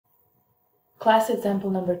Class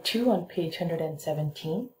example number 2 on page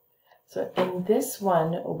 117. So in this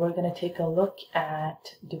one, we're going to take a look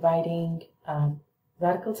at dividing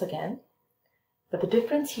radicals again. But the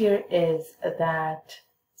difference here is that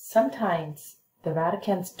sometimes the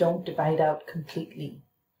radicands don't divide out completely.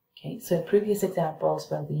 Okay, so in previous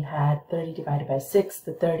examples when we had 30 divided by 6,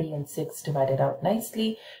 the 30 and 6 divided out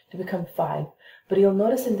nicely to become 5. But you'll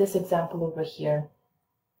notice in this example over here,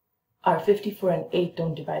 our 54 and 8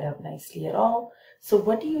 don't divide out nicely at all. So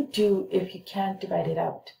what do you do if you can't divide it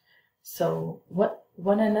out? So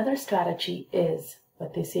another strategy is,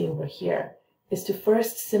 what they say over here, is to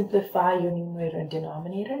first simplify your numerator and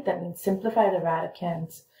denominator. That means simplify the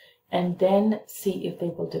radicands and then see if they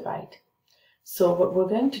will divide. So what we're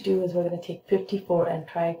going to do is we're going to take 54 and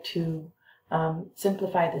try to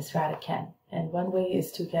simplify this radicand. And one way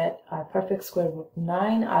is to get our perfect square root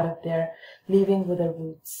 9 out of there, leaving with a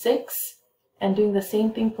root 6. And doing the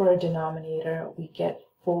same thing for our denominator, we get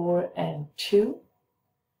 4 and 2.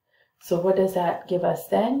 So what does that give us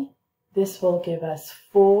then? This will give us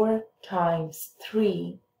 4 times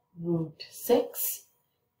 3 root 6.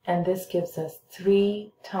 And this gives us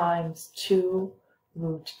 3 times 2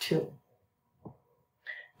 root 2.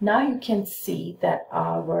 Now you can see that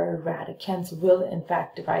our radicands will in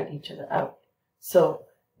fact divide each other out. So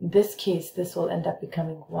in this case, this will end up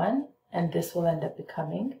becoming 1 and this will end up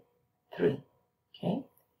becoming 3. Okay.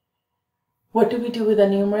 What do we do with the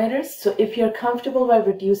numerators? So if you're comfortable by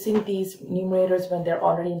reducing these numerators when they're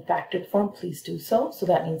already in factored form, please do so. So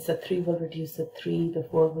that means the 3 will reduce the 3, the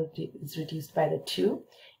 4 is reduced by the 2.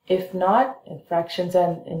 If not, in fractions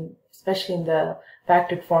and especially in the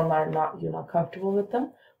factored form you're not comfortable with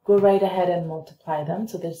them, go right ahead and multiply them.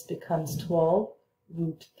 So this becomes 12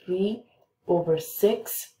 root 3 over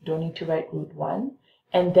 6. Don't need to write root 1.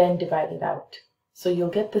 And then divide it out. So you'll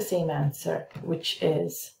get the same answer, which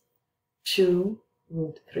is 2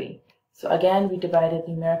 root 3. So again, we divided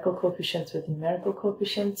numerical coefficients with numerical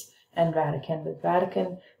coefficients and radicand with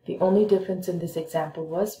radicand. The only difference in this example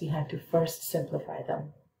was we had to first simplify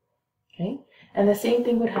them. Okay, and the same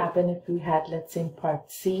thing would happen if we had, let's say, in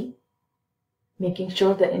part C, making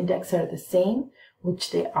sure the index are the same,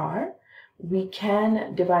 which they are. We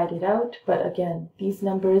can divide it out, but again, these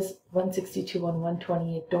numbers 162 and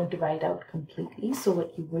 128 don't divide out completely. So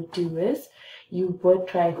what you would do is you would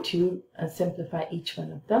try to simplify each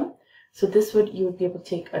one of them. So this would, you would be able to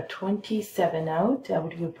take a 27 out. That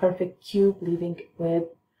would be a perfect cube, leaving with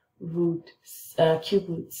cube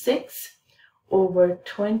root 6 over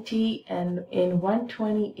 20, and in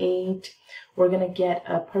 128 we're going to get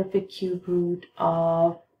a perfect cube root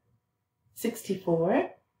of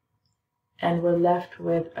 64, and we're left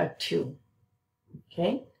with a 2.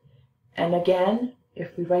 Okay, and again,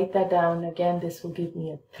 if we write that down again, this will give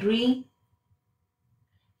me a 3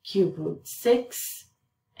 cube root 6,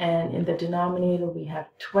 and in the denominator we have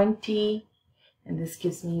 20, and this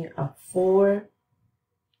gives me a 4,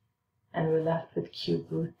 and we're left with cube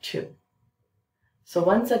root 2. So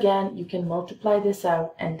once again, you can multiply this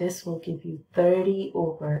out, and this will give you 30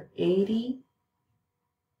 over 80.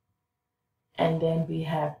 And then we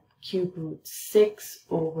have cube root 6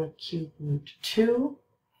 over cube root 2.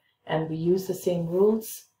 And we use the same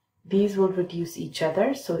rules. These will reduce each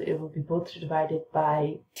other, so it will be both divided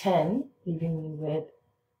by 10, leaving me with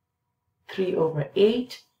 3 over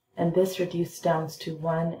 8. And this reduces down to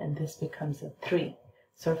 1, and this becomes a 3.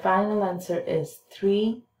 So our final answer is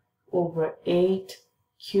 3 over 8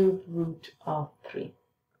 cube root of 3.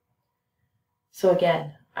 So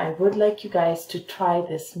again, I would like you guys to try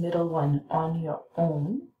this middle one on your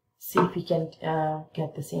own. See if you can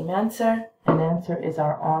get the same answer. An answer is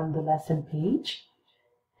on the lesson page.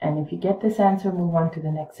 And if you get this answer, move on to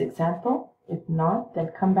the next example. If not,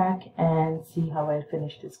 then come back and see how I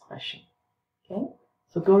finish this question. Okay?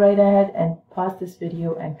 So go right ahead and pause this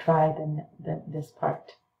video and try this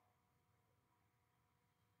part.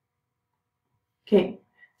 Okay,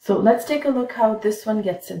 so let's take a look how this one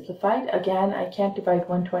gets simplified. Again, I can't divide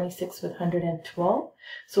 126 with 112.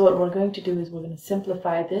 So what we're going to do is we're going to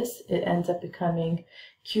simplify this. It ends up becoming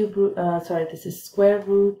this is square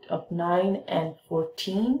root of 9 and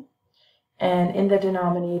 14. And in the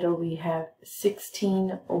denominator, we have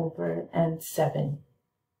 16 over and 7.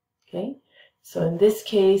 Okay, so in this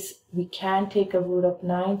case, we can take a root of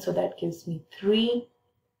 9, so that gives me 3.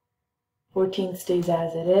 14 stays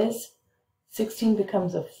as it is. 16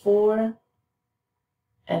 becomes a 4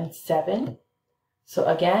 and 7. So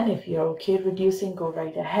again, if you're okay reducing, go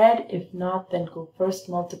right ahead. If not, then go first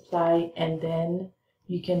multiply and then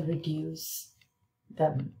you can reduce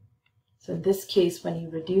them. So in this case, when you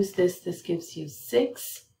reduce this, this gives you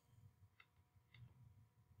 6.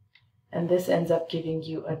 And this ends up giving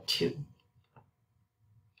you a 2.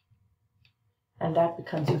 And that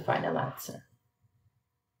becomes your final answer.